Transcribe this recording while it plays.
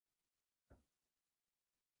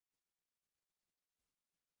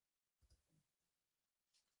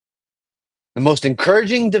The most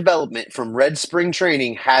encouraging development from Red spring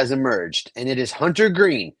training has emerged, and it is Hunter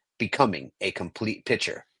Greene becoming a complete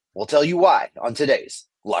pitcher. We'll tell you why on today's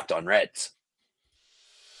Locked On Reds.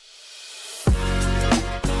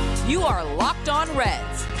 You are Locked On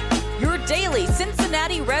Reds, your daily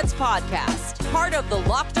Cincinnati Reds podcast, part of the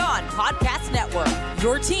Locked On Podcast Network,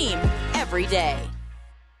 your team every day.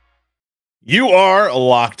 You are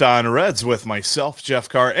Locked On Reds with myself, Jeff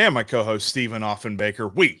Carr, and my co-host, Stephen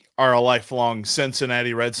Offenbaker. We are a lifelong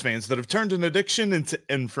Cincinnati Reds fans that have turned an addiction into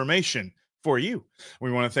information for you.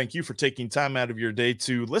 We want to thank you for taking time out of your day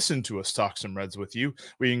to listen to us talk some Reds with you.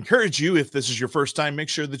 We encourage you, if this is your first time, make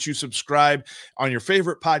sure that you subscribe on your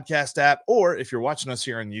favorite podcast app, or if you're watching us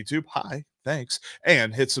here on YouTube, hi, thanks,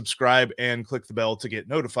 and hit subscribe and click the bell to get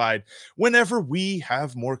notified whenever we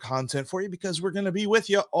have more content for you, because we're going to be with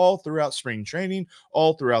you all throughout spring training,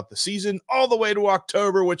 all throughout the season, all the way to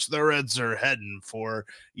October, which the Reds are heading for.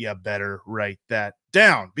 You better write that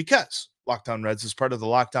down, because Locked On Reds is part of the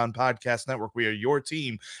Locked On Podcast Network. We are your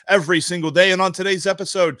team every single day. And on today's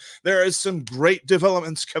episode, there is some great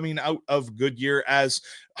developments coming out of Goodyear as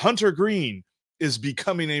Hunter Greene is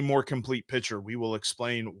becoming a more complete pitcher. We will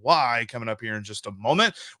explain why coming up here in just a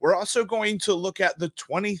moment. We're also going to look at the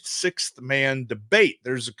 26th man debate.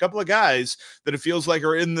 There's a couple of guys that it feels like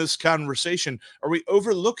are in this conversation. Are we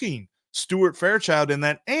overlooking Stuart Fairchild in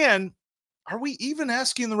that? And are we even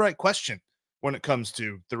asking the right question when it comes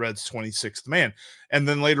to the Reds' 26th man? And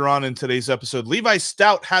then later on in today's episode, Levi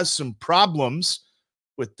Stoudt has some problems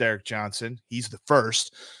with Derek Johnson. He's the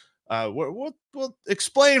first. We'll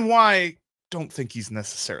explain why I don't think he's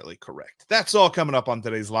necessarily correct. That's all coming up on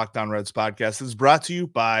today's Locked On Reds podcast. This is brought to you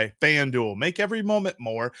by FanDuel. Make every moment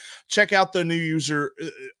more. Check out the new user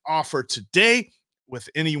offer today. With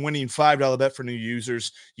any winning $5 bet for new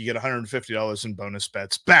users, you get $150 in bonus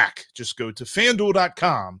bets back. Just go to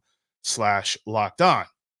FanDuel.com/locked on.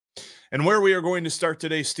 And where we are going to start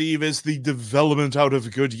today, Steve, is the development out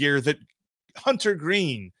of Goodyear that Hunter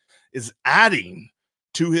Greene is adding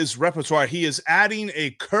to his repertoire. He is adding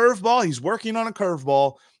a curveball. He's working on a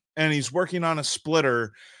curveball, and he's working on a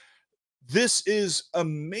splitter. This is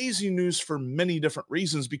amazing news for many different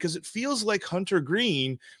reasons, because it feels like Hunter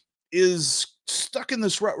Greene is stuck in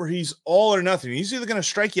this rut where he's all or nothing. He's either going to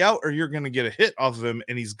strike you out or you're going to get a hit off of him,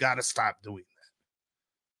 and he's got to stop doing that.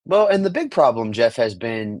 Well, and the big problem, Jeff, has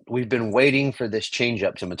been we've been waiting for this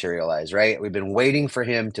changeup to materialize, right? We've been waiting for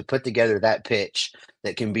him to put together that pitch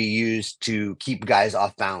that can be used to keep guys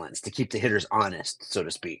off balance, to keep the hitters honest, so to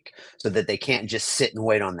speak, so that they can't just sit and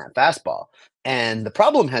wait on that fastball. And the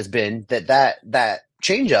problem has been that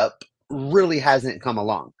changeup really hasn't come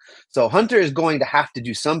along. So Hunter is going to have to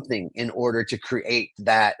do something in order to create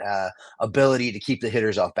that ability to keep the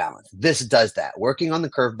hitters off balance. This does that. Working on the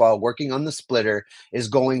curveball, working on the splitter is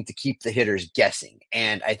going to keep the hitters guessing.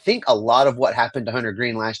 And I think a lot of what happened to Hunter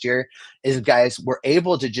Greene last year is guys were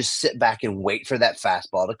able to just sit back and wait for that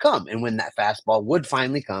fastball to come. And when that fastball would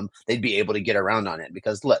finally come, they'd be able to get around on it.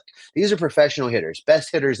 Because look, these are professional hitters,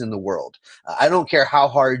 best hitters in the world. I don't care how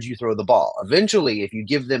hard you throw the ball. Eventually, if you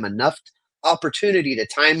give them enough opportunity to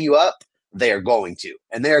time you up, they are going to,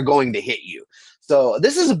 and they are going to hit you. So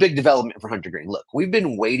this is a big development for Hunter Greene. Look, we've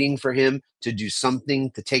been waiting for him to do something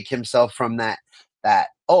to take himself from that,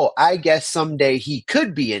 oh, I guess someday he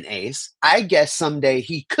could be an ace. I guess someday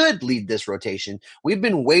he could lead this rotation. We've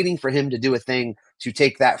been waiting for him to do a thing to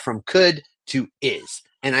take that from could to is.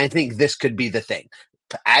 And I think this could be the thing.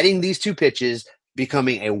 Adding these two pitches,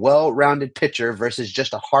 becoming a well-rounded pitcher versus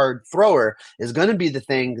just a hard thrower, is going to be the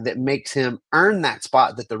thing that makes him earn that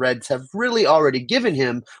spot that the Reds have really already given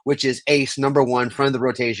him, which is ace, number one, front of the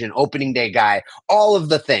rotation, opening day guy, all of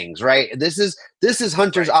the things, right? This is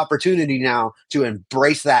Hunter's opportunity now to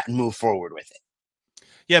embrace that and move forward with it.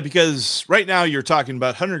 Yeah, because right now you're talking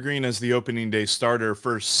about Hunter Greene as the opening day starter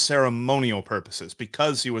for ceremonial purposes,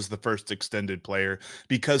 because he was the first extended player,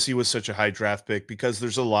 because he was such a high draft pick, because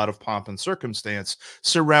there's a lot of pomp and circumstance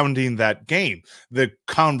surrounding that game. The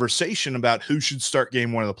conversation about who should start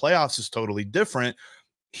game one of the playoffs is totally different.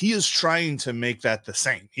 He is trying to make that the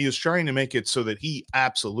same. He is trying to make it so that he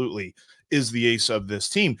absolutely is the ace of this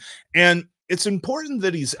team. And it's important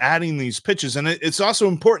that he's adding these pitches. And it's also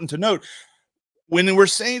important to note, when we're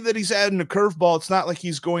saying that he's adding a curveball, it's not like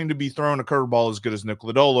he's going to be throwing a curveball as good as Nick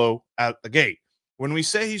Lodolo at the gate. When we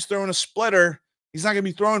say he's throwing a splitter, he's not going to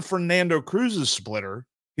be throwing Fernando Cruz's splitter.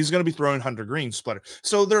 He's going to be throwing Hunter Greene's splitter.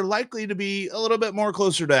 So they're likely to be a little bit more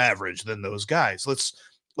closer to average than those guys. Let's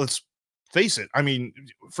face it. I mean,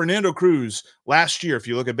 Fernando Cruz last year, if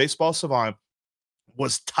you look at Baseball Savant,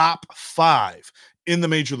 was top 5 in the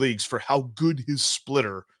major leagues for how good his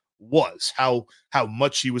splitter was, how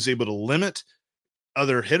much he was able to limit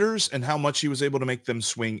other hitters and how much he was able to make them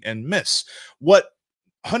swing and miss. What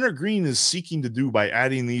Hunter Greene is seeking to do by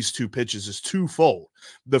adding these two pitches is twofold.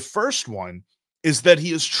 The first one is that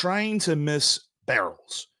he is trying to miss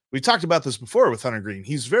barrels. We talked about this before with Hunter Greene.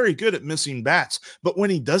 He's very good at missing bats, but when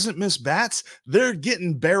he doesn't miss bats, they're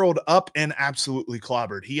getting barreled up and absolutely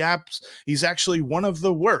clobbered. He's actually one of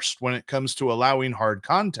the worst when it comes to allowing hard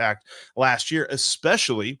contact last year,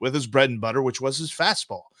 especially with his bread and butter, which was his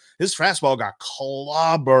fastball. His fastball got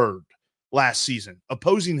clobbered last season.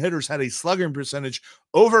 Opposing hitters had a slugging percentage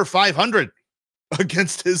over 500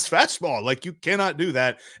 against his fastball. Like, you cannot do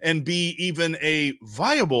that and be even a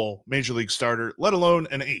viable major league starter, let alone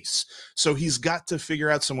an ace. So he's got to figure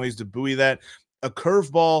out some ways to buoy that. A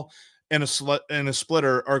curveball and a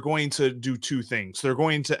splitter are going to do two things. They're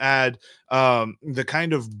going to add the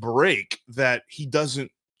kind of break that he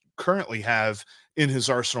doesn't currently have in his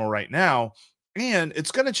arsenal right now. And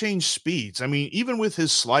it's going to change speeds. I mean, even with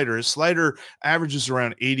his slider averages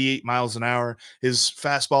around 88 miles an hour. His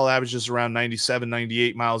fastball averages around 97,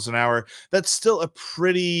 98 miles an hour. That's still a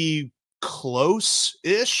pretty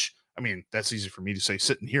close-ish. I mean, that's easy for me to say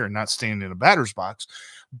sitting here and not standing in a batter's box.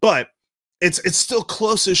 But it's still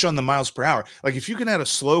close-ish on the miles per hour. Like, if you can add a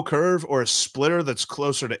slow curve or a splitter that's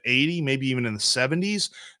closer to 80, maybe even in the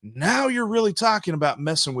 70s, now you're really talking about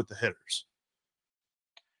messing with the hitters.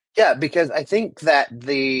 Yeah, because I think that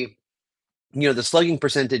the slugging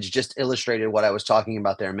percentage just illustrated what I was talking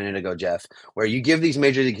about there a minute ago, Jeff, where you give these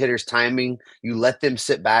major league hitters timing, you let them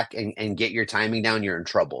sit back and get your timing down, you're in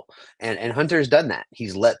trouble. And Hunter's done that.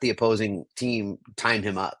 He's let the opposing team time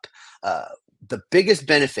him up. The biggest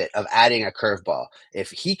benefit of adding a curveball,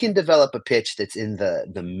 if he can develop a pitch that's in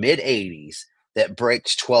the mid 80s that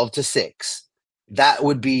breaks 12-6, that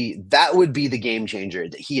would be the game changer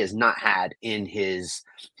that he has not had in his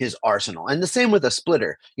arsenal. And the same with a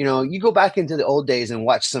splitter. You go back into the old days and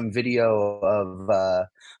watch some video of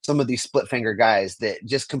some of these split finger guys that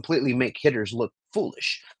just completely make hitters look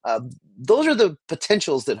foolish. Those are the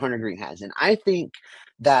potentials that Hunter Greene has. And I think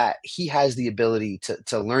that he has the ability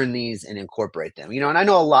to learn these and incorporate them. And I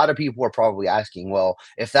know a lot of people are probably asking, well,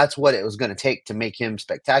 if that's what it was going to take to make him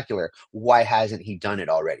spectacular, why hasn't he done it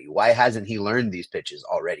already? Why hasn't he learned these pitches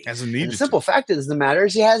already? Hasn't needed and the simple fact is the matter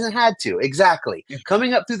is he hasn't had to. Exactly. Yeah.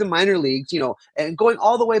 Coming up through the minor leagues, and going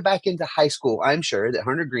all the way back into high school, I'm sure that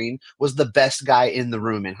Hunter Greene was the best guy in the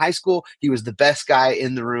room in high school. He was the best guy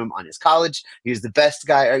in the room on his college. He was the best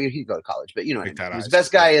guy, or he'd go to college, but he was the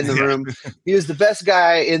best guy in the room. He was the best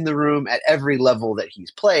guy in the room at every level that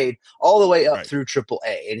he's played, all the way up through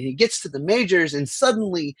AAA. And he gets to the majors, and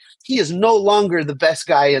suddenly he is no longer the best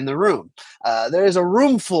guy in the room. There is a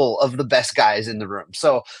room full of the best guys in the room.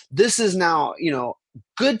 So this is now,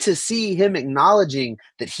 good to see him acknowledging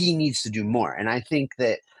that he needs to do more. And I think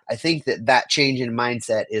that change in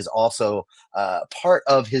mindset is also part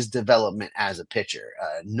of his development as a pitcher,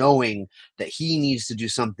 knowing that he needs to do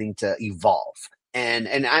something to evolve.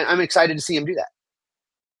 And I'm excited to see him do that.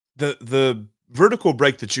 The vertical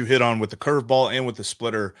break that you hit on with the curveball and with the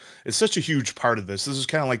splitter is such a huge part of this. This is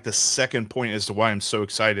kind of like the second point as to why I'm so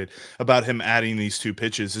excited about him adding these two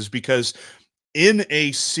pitches, is because in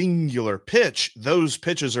a singular pitch, those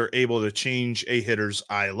pitches are able to change a hitter's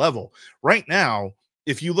eye level. Right now,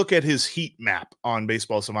 if you look at his heat map on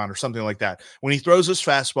Baseball Savant or something like that, when he throws his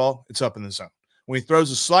fastball, it's up in the zone. When he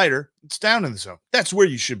throws a slider, it's down in the zone. That's where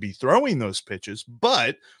you should be throwing those pitches.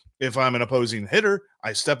 But if I'm an opposing hitter,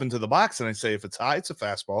 I step into the box and I say, if it's high, it's a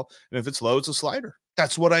fastball. And if it's low, it's a slider.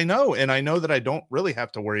 That's what I know. And I know that I don't really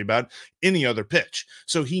have to worry about any other pitch.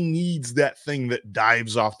 So he needs that thing that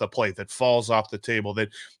dives off the plate, that falls off the table, that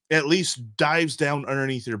at least dives down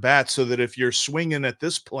underneath your bat, so that if you're swinging at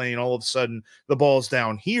this plane, all of a sudden the ball's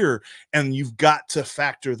down here. And you've got to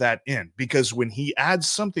factor that in, because when he adds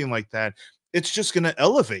something like that, it's just going to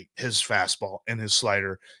elevate his fastball and his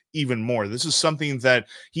slider even more. This is something that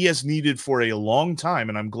he has needed for a long time,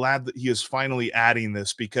 and I'm glad that he is finally adding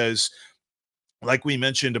this, because like we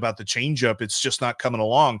mentioned about the changeup, it's just not coming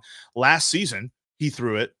along. Last season, he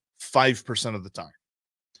threw it 5% of the time.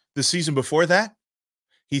 The season before that,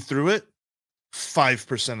 he threw it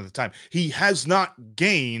 5% of the time. He has not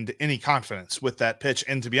gained any confidence with that pitch.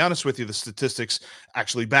 And to be honest with you, the statistics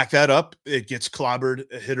actually back that up. It gets clobbered.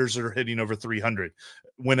 Hitters are hitting over 300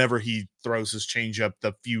 whenever he throws his changeup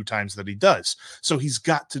the few times that he does. So he's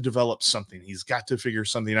got to develop something. He's got to figure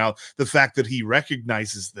something out. The fact that he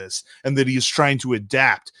recognizes this and that he is trying to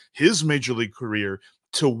adapt his major league career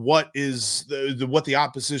to what is what the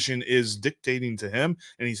opposition is dictating to him,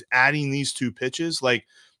 and he's adding these two pitches, like,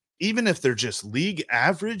 even if they're just league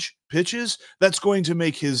average pitches, that's going to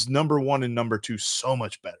make his number 1 and number 2 so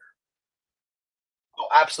much better. Oh,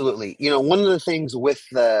 absolutely. One of the things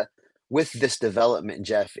with this development,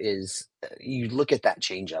 Jeff, is you look at that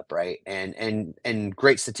changeup, right? And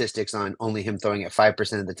great statistics on only him throwing it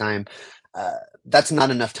 5% of the time. That's not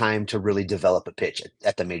enough time to really develop a pitch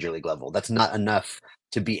at the major league level. That's not enough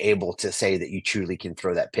to be able to say that you truly can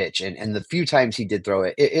throw that pitch. And the few times he did throw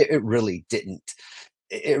it, it really didn't.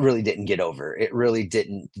 It really didn't get over. It really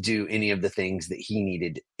didn't do any of the things that he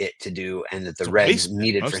needed it to do, and that the It's a Reds waste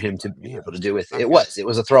needed most for of the him to time, be yeah. able to do with Not it. good. It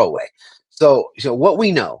was a throwaway. So what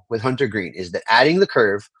we know with Hunter Greene is that adding the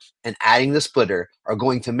curve and adding the splitter are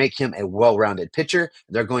going to make him a well-rounded pitcher.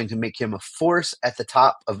 They're going to make him a force at the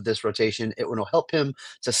top of this rotation. It will help him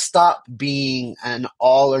to stop being an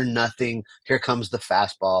all or nothing, here comes the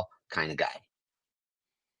fastball kind of guy.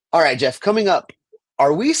 All right, Jeff, coming up,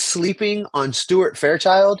 are we sleeping on Stuart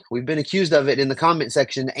Fairchild? We've been accused of it in the comment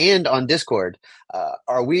section and on Discord.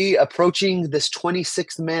 Are we approaching this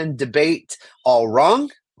 26th man debate all wrong?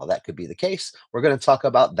 Well, that could be the case. We're going to talk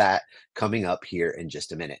about that coming up here in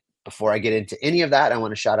just a minute. Before I get into any of that, I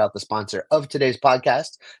want to shout out the sponsor of today's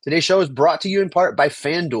podcast. Today's show is brought to you in part by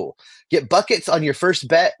FanDuel. Get buckets on your first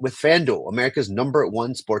bet with FanDuel, America's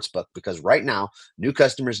 #1 sportsbook, because right now, new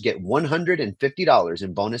customers get $150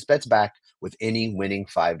 in bonus bets back with any winning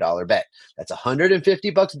 $5 bet. That's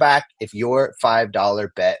 $150 back if your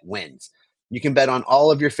 $5 bet wins. You can bet on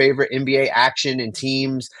all of your favorite NBA action and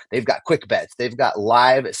teams. They've got quick bets. They've got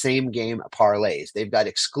live same game parlays. They've got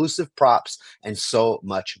exclusive props and so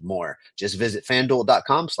much more. Just visit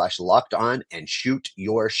fanduel.com/locked-on and shoot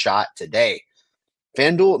your shot today.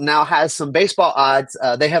 FanDuel now has some baseball odds.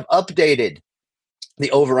 They have updated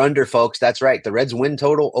the over-under, folks. That's right. The Reds win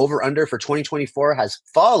total over-under for 2024 has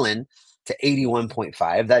fallen to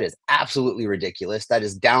 81.5. That is absolutely ridiculous. That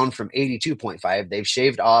is down from 82.5. They've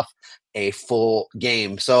shaved off a full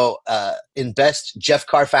game. So in best Jeff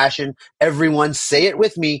Carr fashion, everyone say it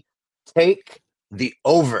with me. Take the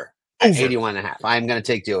over at 81.5. I'm going to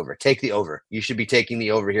take the over. Take the over. You should be taking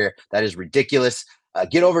the over here. That is ridiculous.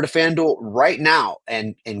 Get over to FanDuel right now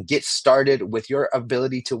and get started with your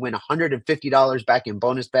ability to win $150 back in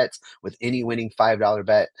bonus bets with any winning $5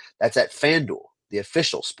 bet. That's at FanDuel, the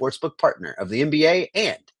official sportsbook partner of the NBA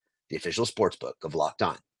and the official sportsbook of Locked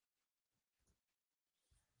On.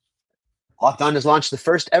 Locked On has launched the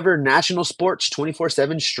first ever national sports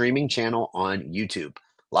 24/7 streaming channel on YouTube.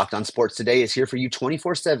 Locked On Sports Today is here for you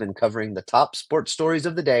 24/7, covering the top sports stories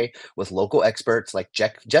of the day with local experts like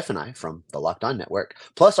Jeff and I from the Locked On Network,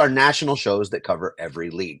 plus our national shows that cover every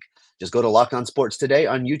league. Just go to Locked On Sports Today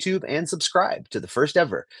on YouTube and subscribe to the first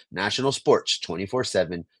ever national sports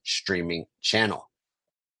 24/7 streaming channel.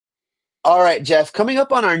 All right, Jeff, coming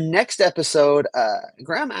up on our next episode,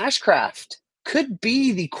 Graham Ashcraft could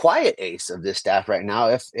be the quiet ace of this staff right now,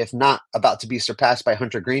 if not about to be surpassed by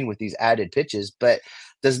Hunter Greene with these added pitches. But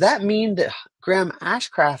does that mean that Graham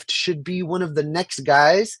Ashcraft should be one of the next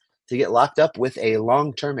guys to get locked up with a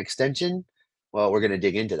long-term extension? Well, we're going to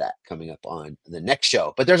dig into that coming up on the next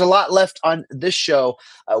show. But there's a lot left on this show.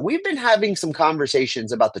 We've been having some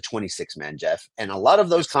conversations about the 26-man, Jeff, and a lot of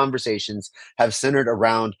those conversations have centered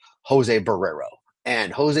around Jose Barrero.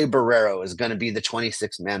 And Jose Barrero is going to be the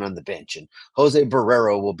 26th man on the bench. And Jose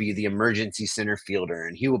Barrero will be the emergency center fielder.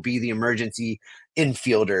 And he will be the emergency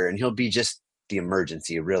infielder. And he'll be just the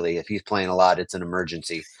emergency, really. If he's playing a lot, it's an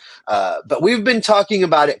emergency. But we've been talking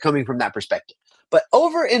about it coming from that perspective. But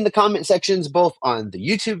over in the comment sections, both on the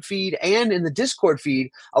YouTube feed and in the Discord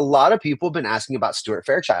feed, a lot of people have been asking about Stuart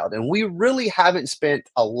Fairchild. And we really haven't spent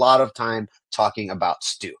a lot of time talking about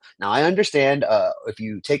Stu. Now, I understand if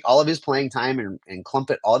you take all of his playing time and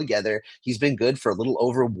clump it all together, he's been good for a little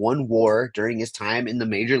over 1 WAR during his time in the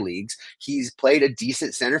major leagues. He's played a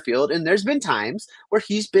decent center field, and there's been times where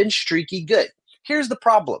he's been streaky good. Here's the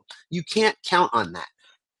problem. You can't count on that.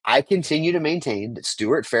 I continue to maintain that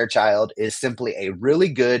Stuart Fairchild is simply a really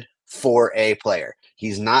good 4A player.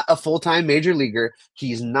 He's not a full-time major leaguer.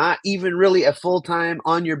 He's not even really a full-time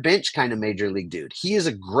on your bench kind of major league dude. He is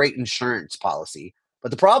a great insurance policy. But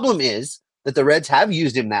the problem is that the Reds have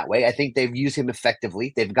used him that way. I think they've used him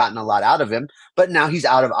effectively. They've gotten a lot out of him, but now he's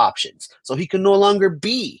out of options. So he can no longer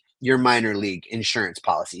be your minor league insurance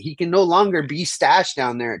policy. He can no longer be stashed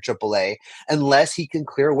down there at AAA unless he can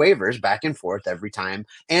clear waivers back and forth every time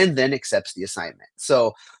and then accepts the assignment.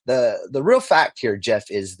 So the real fact here,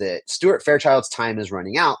 Jeff, is that Stuart Fairchild's time is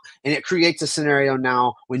running out, and it creates a scenario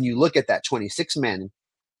now when you look at that 26 men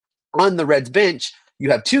on the Reds bench.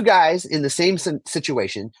 You have 2 guys in the same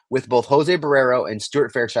situation with both Jose Barrero and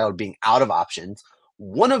Stuart Fairchild being out of options.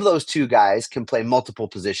 one of those two guys can play multiple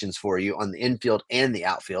positions for you on the infield and the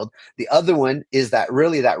outfield. The other one is that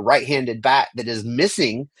right-handed bat that is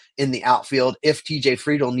missing in the outfield if TJ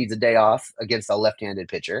Friedel needs a day off against a left-handed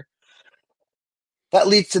pitcher. That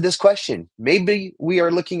leads to this question. Maybe we are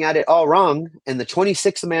looking at it all wrong, and the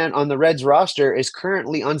 26th man on the Reds roster is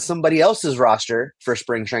currently on somebody else's roster for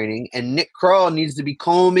spring training, and Nick Krall needs to be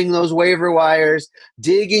combing those waiver wires,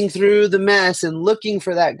 digging through the mess, and looking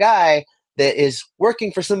for that guy that is working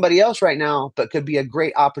for somebody else right now, but could be a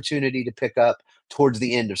great opportunity to pick up towards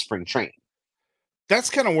the end of spring training. That's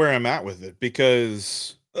kind of where I'm at with it,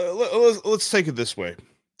 because let's take it this way.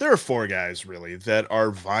 There are four guys really that are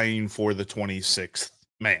vying for the 26th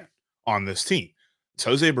man on this team. It's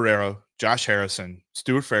Jose Barrero, Josh Harrison,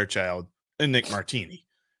 Stuart Fairchild, and Nick Martini.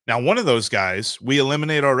 Now, one of those guys we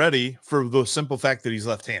eliminate already for the simple fact that he's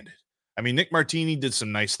left-handed. I mean, Nick Martini did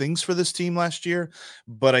some nice things for this team last year,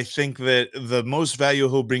 but I think that the most value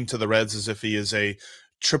he'll bring to the Reds is if he is a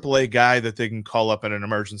AAA guy that they can call up in an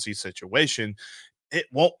emergency situation. It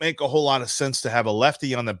won't make a whole lot of sense to have a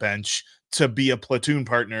lefty on the bench to be a platoon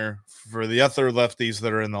partner for the other lefties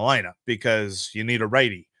that are in the lineup, because you need a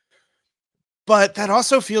righty. But that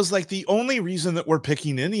also feels like the only reason that we're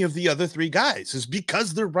picking any of the other three guys is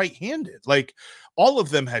because they're right-handed. Like, all of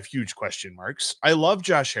them have huge question marks. I love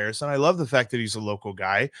Josh Harrison. I love the fact that he's a local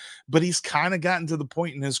guy, but he's kind of gotten to the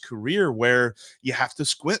point in his career where you have to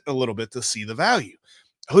squint a little bit to see the value.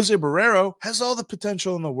 Jose Barrero has all the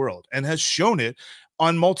potential in the world and has shown it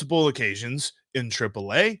on multiple occasions in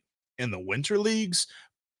AAA, in the winter leagues,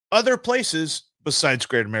 other places besides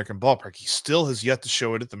Great American Ballpark. He still has yet to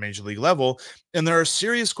show it at the major league level, and there are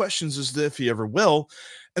serious questions as to if he ever will.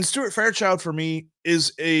 And Stuart Fairchild, for me,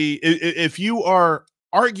 is if you are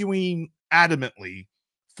arguing adamantly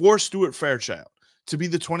for Stuart Fairchild to be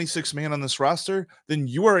the 26th man on this roster, then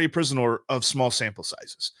you are a prisoner of small sample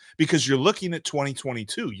sizes, because you're looking at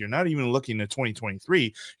 2022. You're not even looking at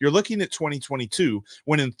 2023. You're looking at 2022,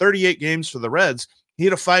 when in 38 games for the Reds, he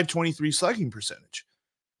had a .523 slugging percentage.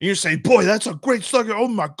 And you're saying, boy, that's a great slugger. Oh,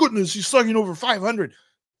 my goodness, he's slugging over 500.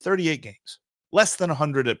 38 games, less than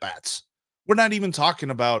 100 at-bats. We're not even talking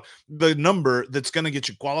about the number that's going to get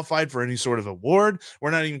you qualified for any sort of award. We're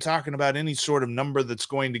not even talking about any sort of number that's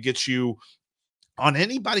going to get you on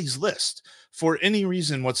anybody's list for any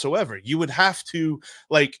reason whatsoever. You would have to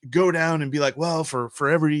go down and be like, well, for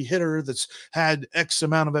every hitter that's had X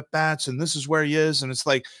amount of at-bats, and this is where he is. And it's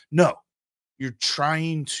like, no, you're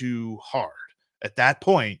trying too hard at that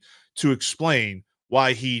point to explain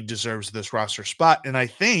why he deserves this roster spot. And I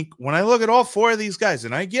think when I look at all four of these guys,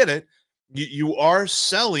 and I get it, you are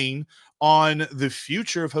selling on the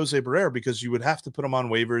future of Jose Barrero, because you would have to put him on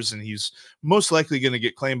waivers, and he's most likely going to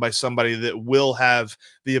get claimed by somebody that will have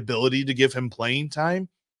the ability to give him playing time.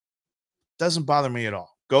 Doesn't bother me at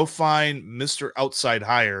all. Go find Mr. Outside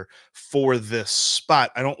Hire for this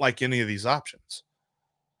spot. I don't like any of these options.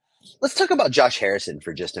 Let's talk about Josh Harrison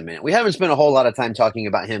for just a minute. We haven't spent a whole lot of time talking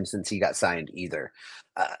about him since he got signed either.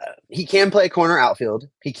 He can play corner outfield.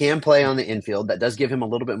 He can play on the infield. That does give him a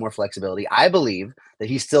little bit more flexibility. I believe that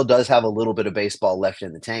he still does have a little bit of baseball left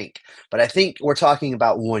in the tank. But I think we're talking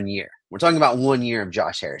about 1 year. We're talking about 1 year of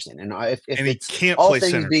Josh Harrison. And if he it's can't all play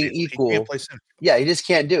things center being field. equal, yeah, he just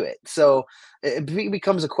can't do it. So it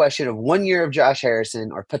becomes a question of 1 year of Josh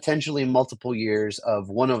Harrison, or potentially multiple years of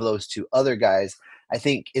one of those two other guys. I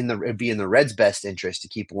think it'd be in the Reds' best interest to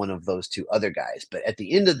keep one of those two other guys. But at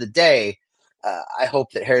the end of the day, I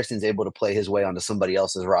hope that Harrison's able to play his way onto somebody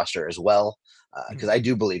else's roster as well, because I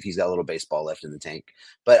do believe he's got a little baseball left in the tank.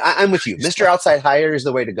 But I'm with you. Mr. Outside Hire is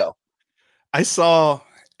the way to go. I saw,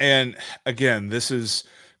 and again, this is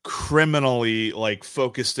criminally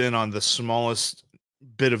focused in on the smallest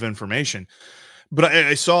bit of information, but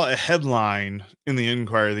I saw a headline in the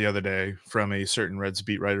Inquirer the other day from a certain Reds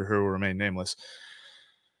beat writer who will remain nameless,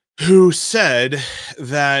 who said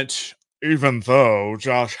that even though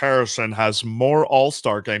Josh Harrison has more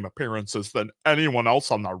All-Star game appearances than anyone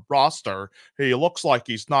else on the roster, he looks like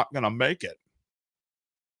he's not going to make it.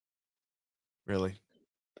 Really?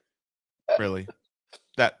 Really?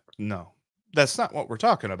 No, that's not what we're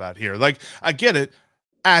talking about here. I get it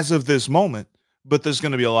as of this moment, but there's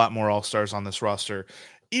going to be a lot more All-Stars on this roster,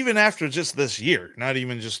 even after just this year, not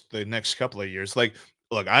even just the next couple of years.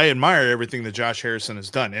 Look, I admire everything that Josh Harrison has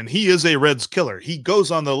done, and he is a Reds killer. He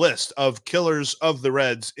goes on the list of killers of the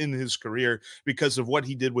Reds in his career because of what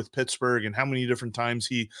he did with Pittsburgh and how many different times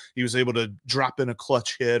he was able to drop in a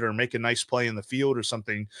clutch hit or make a nice play in the field or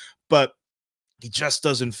something. But he just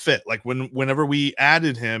doesn't fit. Like whenever we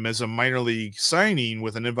added him as a minor league signing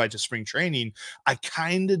with an invite to spring training, I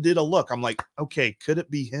kind of did a look. I'm like, okay, could it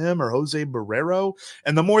be him or Jose Barrero?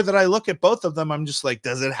 And the more that I look at both of them, I'm just like,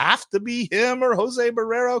 does it have to be him or Jose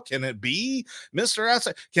Barrero? Can it be Mr.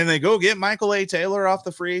 Outside? Can they go get Michael A. Taylor off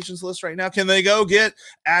the free agents list right now? Can they go get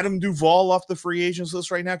Adam Duvall off the free agents list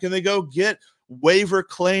right now? Can they go get waiver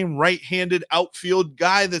claim right-handed outfield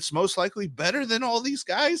guy that's most likely better than all these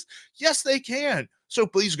guys? Yes, they can. So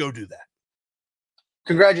please go do that.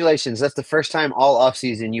 Congratulations. That's the first time all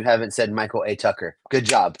offseason you haven't said Michael A. Tucker. Good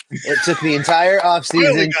job. It took the entire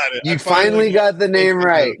offseason. You finally got the name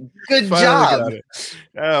right. Good job.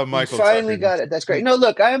 Michael finally Tucker. Got it. That's great. No,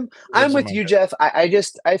 look, I'm with you, Jeff.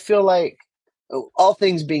 I feel like all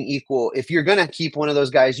things being equal, if you're going to keep one of those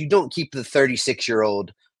guys, you don't keep the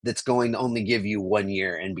 36-year-old that's going to only give you 1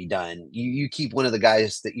 year and be done. You keep one of the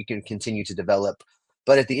guys that you can continue to develop.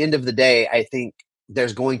 But at the end of the day, I think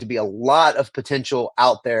there's going to be a lot of potential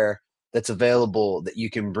out there that's available that you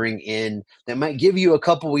can bring in that might give you a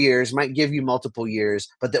couple years, might give you multiple years,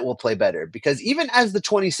 but that will play better. Because even as the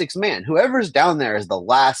 26th man, whoever's down there as the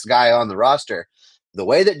last guy on the roster, the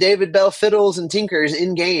way that David Bell fiddles and tinkers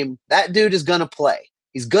in game, that dude is going to play.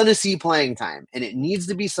 He's going to see playing time. And it needs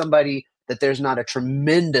to be somebody that there's not a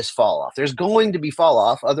tremendous fall off. There's going to be fall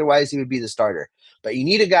off. Otherwise, he would be the starter. But you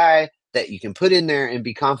need a guy that you can put in there and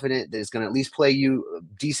be confident that is going to at least play you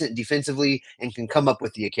decent defensively and can come up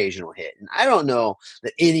with the occasional hit. And I don't know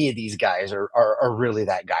that any of these guys are really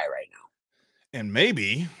that guy right now. And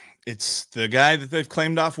maybe it's the guy that they've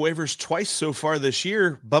claimed off waivers twice so far this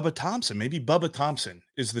year, Bubba Thompson. Maybe Bubba Thompson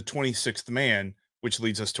is the 26th man, which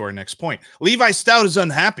leads us to our next point. Levi Stoudt is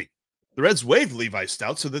unhappy. The Reds waived Levi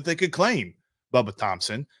Stoudt so that they could claim Bubba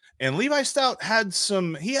Thompson. And Levi Stoudt had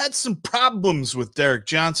some problems with Derek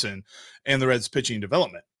Johnson and the Reds pitching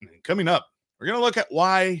development. And coming up, we're going to look at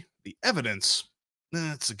why the evidence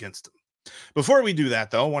it's against him. Before we do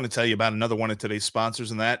that, though, I want to tell you about another one of today's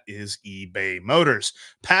sponsors, and that is eBay Motors.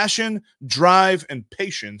 Passion, drive, and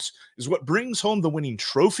patience is what brings home the winning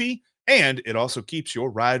trophy, and it also keeps your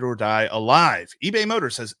ride or die alive. eBay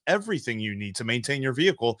Motors has everything you need to maintain your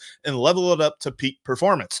vehicle and level it up to peak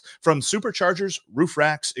performance, from superchargers, roof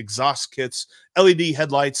racks, exhaust kits, LED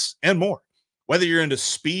headlights, and more. Whether you're into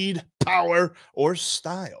speed, power, or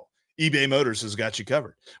style, eBay Motors has got you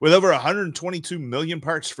covered. With over 122 million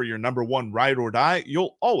parts for your number one ride or die,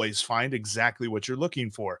 you'll always find exactly what you're looking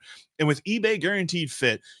for. And with eBay Guaranteed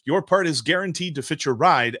Fit, your part is guaranteed to fit your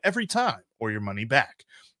ride every time or your money back.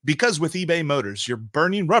 Because with eBay Motors, you're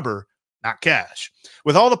burning rubber, not cash.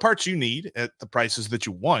 With all the parts you need at the prices that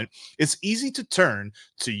you want, it's easy to turn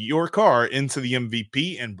to your car into the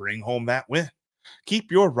MVP and bring home that win.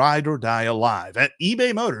 Keep your ride or die alive at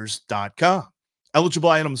ebaymotors.com. Eligible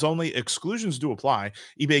items only. Exclusions do apply.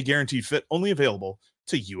 eBay Guaranteed Fit only available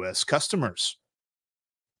to U.S. customers.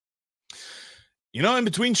 You know, in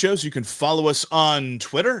between shows, you can follow us on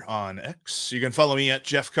Twitter, on X. You can follow me at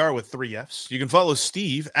Jeff Carr with 3 Fs. You can follow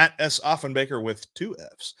Steve at S. Offenbaker with 2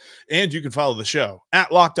 Fs. And you can follow the show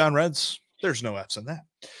at Locked On Reds. There's no Fs in that.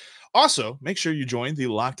 Also, make sure you join the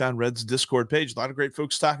Locked On Reds Discord page. A lot of great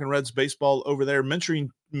folks talking Reds baseball over there,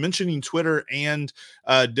 mentioning Twitter and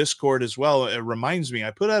Discord as well. It reminds me,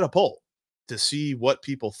 I put out a poll to see what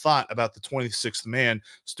people thought about the 26th man.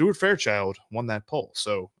 Stuart Fairchild won that poll.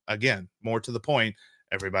 So again, more to the point,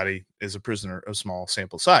 everybody is a prisoner of small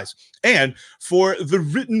sample size. And for the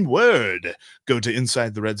written word, go to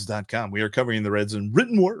InsideTheReds.com. We are covering the Reds in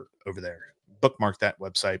written word over there. Bookmark that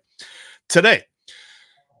website today.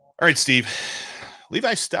 All right, Steve.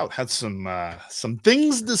 Levi Stoudt had some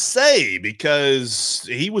things to say because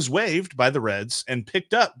he was waived by the Reds and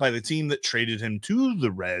picked up by the team that traded him to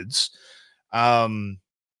the Reds.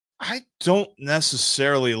 I don't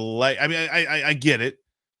necessarily like. I mean, I get it.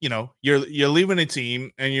 You know, you're leaving a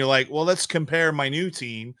team and you're like, well, let's compare my new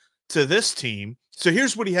team to this team. So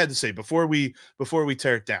here's what he had to say before we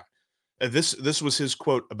tear it down. This was his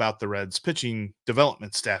quote about the Reds pitching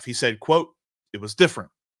development staff. He said, quote, "It was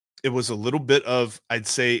different. It was a little bit of, I'd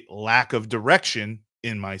say, lack of direction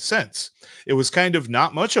in my sense. It was kind of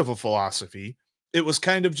not much of a philosophy. It was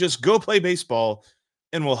kind of just go play baseball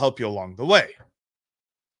and we'll help you along the way."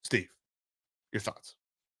 Steve, your thoughts?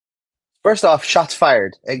 First off, shots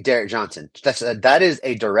fired at Derek Johnson. That is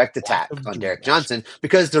a direct attack on Derek Johnson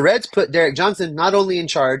because the Reds put Derek Johnson not only in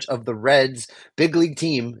charge of the Reds' big league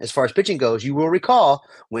team as far as pitching goes. You will recall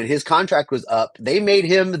when his contract was up, they made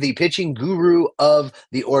him the pitching guru of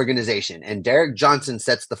the organization. And Derek Johnson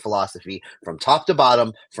sets the philosophy from top to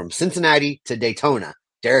bottom, from Cincinnati to Daytona.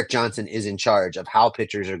 Derek Johnson is in charge of how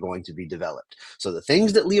pitchers are going to be developed. So the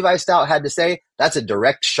things that Levi Stoudt had to say, that's a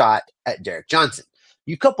direct shot at Derek Johnson.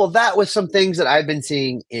 You couple that with some things that I've been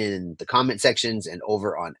seeing in the comment sections and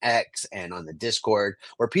over on X and on the Discord,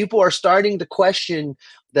 where people are starting to question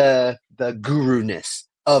the guru-ness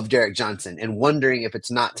of Derek Johnson and wondering if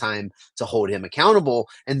it's not time to hold him accountable.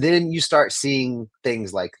 And then you start seeing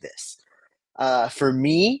things like this. For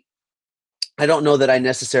me, I don't know that I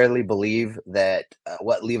necessarily believe that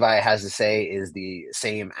what Levi has to say is the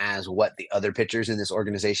same as what the other pitchers in this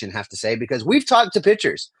organization have to say, because we've talked to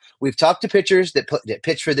pitchers. We've talked to pitchers that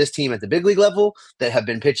pitch for this team at the big league level, that have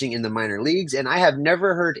been pitching in the minor leagues, and I have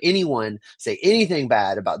never heard anyone say anything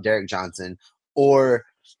bad about Derek Johnson or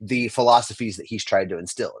the philosophies that he's tried to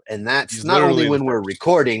instill. And that's not only when we're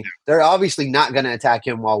recording. They're obviously not going to attack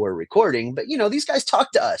him while we're recording, but these guys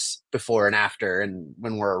talk to us before and after and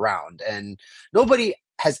when we're around, and nobody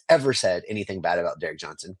has ever said anything bad about Derek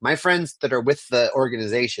Johnson. My friends that are with the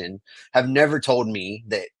organization have never told me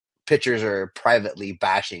that pitchers are privately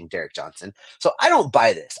bashing Derek Johnson. So I don't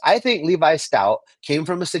buy this. I think Levi Stoudt came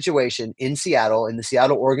from a situation in Seattle, in the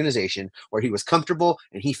Seattle organization, where he was comfortable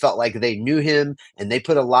and he felt like they knew him and they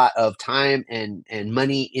put a lot of time and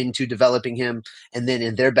money into developing him. And then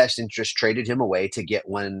in their best interest, traded him away to get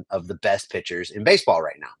one of the best pitchers in baseball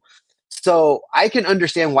right now. So I can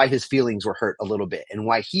understand why his feelings were hurt a little bit and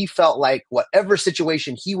why he felt like whatever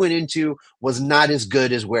situation he went into was not as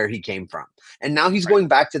good as where he came from. And now he's going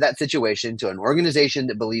back to that situation, to an organization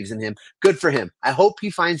that believes in him. Good for him. I hope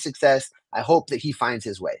he finds success. I hope that he finds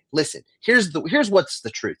his way. Listen, here's what's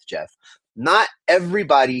the truth, Jeff. Not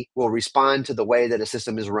everybody will respond to the way that a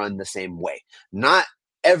system is run the same way. Not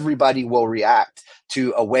everybody will react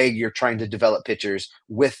to a way you're trying to develop pitchers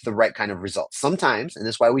with the right kind of results. Sometimes, and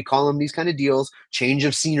that's why we call them these kind of deals, change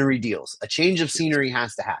of scenery deals. A change of scenery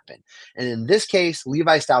has to happen. And in this case,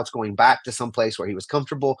 Levi Stout's going back to some place where he was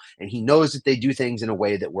comfortable and he knows that they do things in a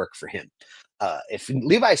way that work for him. If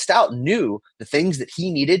Levi Stoudt knew the things that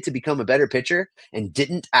he needed to become a better pitcher and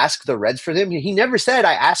didn't ask the Reds for them, he never said,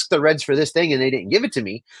 I asked the Reds for this thing and they didn't give it to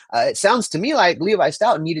me. It sounds to me like Levi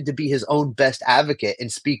Stoudt needed to be his own best advocate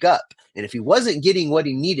and speak up. And if he wasn't getting what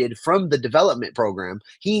he needed from the development program,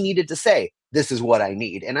 he needed to say, this is what I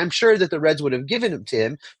need. And I'm sure that the Reds would have given it to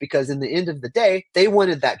him, because in the end of the day, they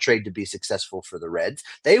wanted that trade to be successful for the Reds.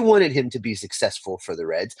 They wanted him to be successful for the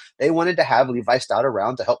Reds. They wanted to have Levi Stoudt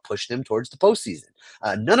around to help push them towards the postseason.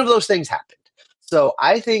 None of those things happened. So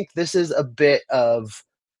I think this is a bit of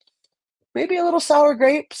maybe a little sour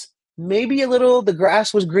grapes, maybe a little the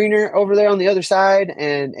grass was greener over there on the other side,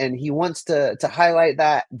 and he wants to highlight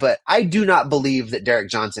that. But I do not believe that Derek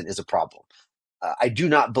Johnson is a problem. I do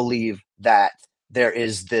not believe that there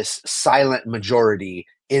is this silent majority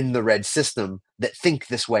in the Red system that think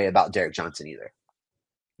this way about Derek Johnson either.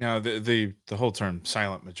 Now, the whole term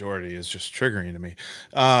silent majority is just triggering to me.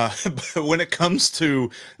 But when it comes to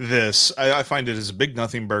this, I find it as a big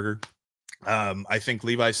nothing burger. I think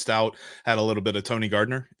Levi Stoudt had a little bit of Tony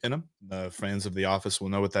Gardner in him. Fans of The Office will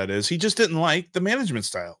know what that is. He just didn't like the management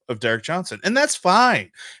style of Derek Johnson, and that's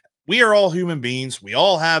fine. We are all human beings. We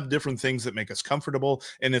all have different things that make us comfortable.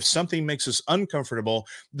 And if something makes us uncomfortable,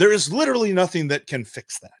 there is literally nothing that can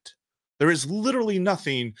fix that. There is literally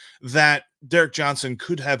nothing that Derek Johnson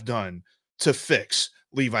could have done to fix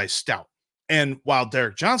Levi Stoudt. And while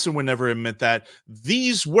Derek Johnson would never admit that,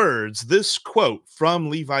 these words, this quote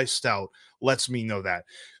from Levi Stoudt lets me know that.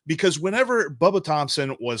 Because whenever Bubba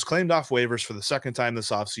Thompson was claimed off waivers for the second time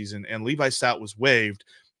this offseason and Levi Stoudt was waived,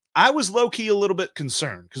 I was low-key a little bit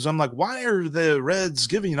concerned, because I'm like, why are the Reds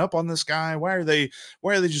giving up on this guy? Why are they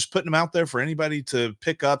just putting him out there for anybody to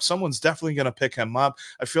pick up? Someone's definitely going to pick him up.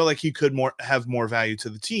 I feel like he could have more value to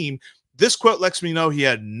the team. This quote lets me know he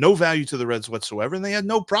had no value to the Reds whatsoever, and they had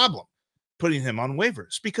no problem putting him on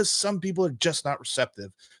waivers, because some people are just not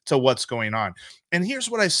receptive to what's going on. And here's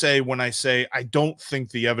what I say when I say I don't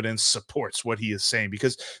think the evidence supports what he is saying,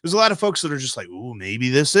 because there's a lot of folks that are just like, ooh, maybe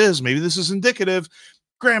this is indicative.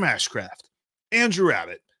 Graham Ashcraft, Andrew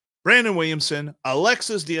Abbott, Brandon Williamson,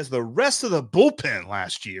 Alexis Diaz, the rest of the bullpen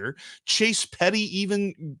last year, Chase Petty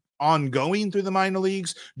even ongoing through the minor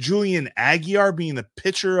leagues, Julian Aguiar being the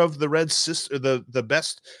pitcher of the Reds, the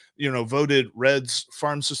best, voted Reds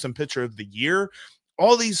farm system pitcher of the year.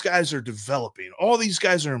 All these guys are developing. All these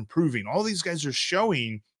guys are improving. All these guys are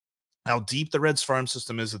showing how deep the Reds farm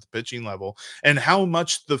system is at the pitching level and how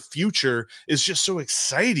much the future is just so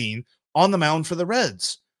exciting on the mound for the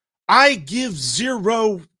Reds. I give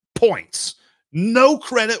 0 points, no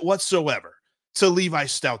credit whatsoever to Levi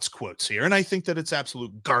Stout's quotes here. And I think that it's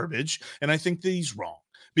absolute garbage. And I think that he's wrong.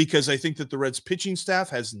 because I think that the Reds pitching staff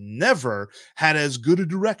has never had as good a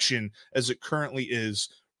direction as it currently is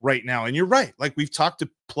right now. And you're right. Like, we've talked to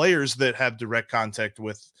players that have direct contact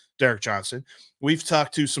with Derek Johnson. We've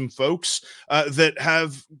talked to some folks that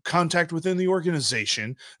have contact within the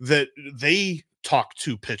organization that they talk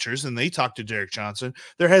to pitchers and they talk to Derek Johnson.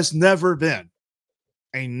 There has never been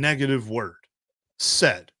a negative word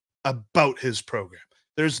said about his program.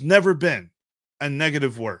 There's never been a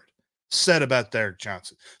negative word said about Derek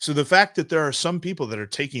Johnson. So the fact that there are some people that are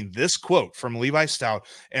taking this quote from Levi Stoudt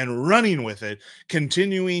and running with it,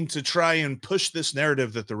 continuing to try and push this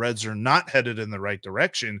narrative that the Reds are not headed in the right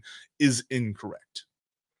direction, is incorrect.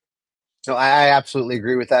 So I absolutely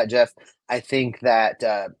agree with that, Jeff. I think that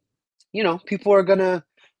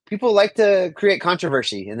people like to create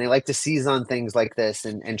controversy, and they like to seize on things like this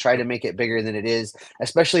and try to make it bigger than it is,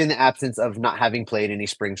 especially in the absence of not having played any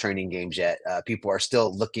spring training games yet. People are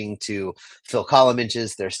still looking to fill column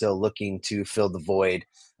inches. They're still looking to fill the void.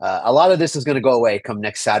 A lot of this is going to go away come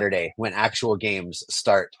next Saturday when actual games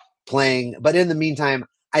start playing. But in the meantime,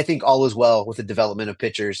 I think all is well with the development of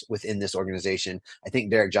pitchers within this organization. I think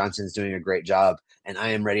Derek Johnson's doing a great job, and I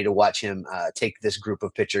am ready to watch him take this group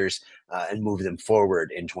of pitchers and move them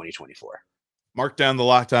forward in 2024. Mark down the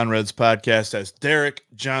Locked On Reds podcast as Derek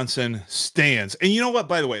Johnson stands. And you know what,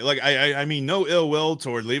 by the way, like I mean, no ill will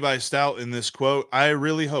toward Levi Stoudt in this quote. I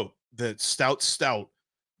really hope that Stout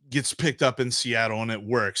gets picked up in Seattle and it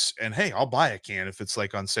works. And hey, I'll buy a can if it's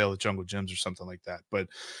like on sale at Jungle Gyms or something like that. But,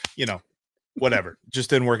 whatever. Just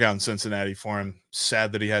didn't work out in Cincinnati for him.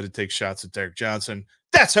 Sad that he had to take shots at Derek Johnson.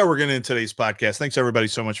 That's how we're going to end today's podcast. Thanks, everybody,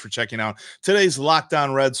 so much for checking out today's Locked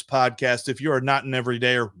On Reds podcast. If you are not an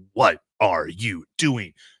everydayer, what are you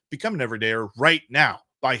doing? Become an everydayer right now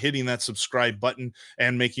by hitting that subscribe button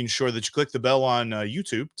and making sure that you click the bell on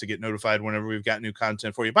YouTube to get notified whenever we've got new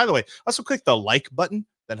content for you. By the way, also click the like button.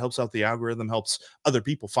 That helps out the algorithm, helps other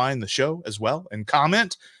people find the show as well. And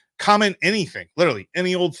comment anything, literally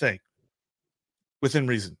any old thing within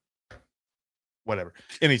reason. Whatever,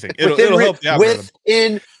 anything. It'll help the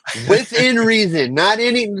algorithm. Within reason, not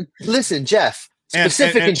any. Listen, Jeff,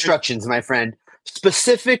 specific instructions, my friend.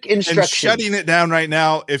 Specific instructions. And shutting it down right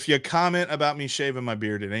now. If you comment about me shaving my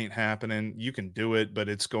beard, it ain't happening. You can do it, but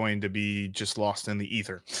it's going to be just lost in the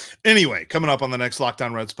ether. Anyway, coming up on the next Locked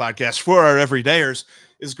On Reds podcast for our everydayers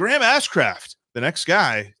is Graham Ashcraft, the next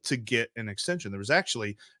guy to get an extension. There was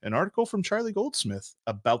actually an article from Charlie Goldsmith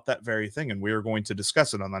about that very thing, and we are going to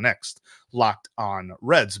discuss it on the next Locked On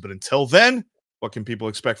Reds. But until then, what can people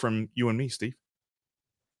expect from you and me, Steve?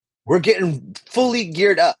 We're getting fully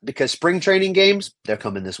geared up because spring training games, they're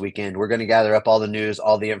coming this weekend. We're going to gather up all the news,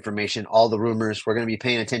 all the information, all the rumors. We're going to be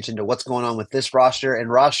paying attention to what's going on with this roster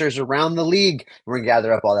and rosters around the league. We're going to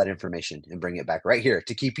gather up all that information and bring it back right here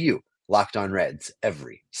to keep you locked on Reds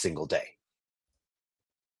every single day.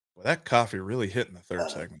 Well, that coffee really hit in the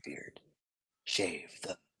third segment. Beard. Shave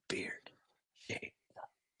the beard. Shave the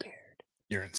beard. You're insane.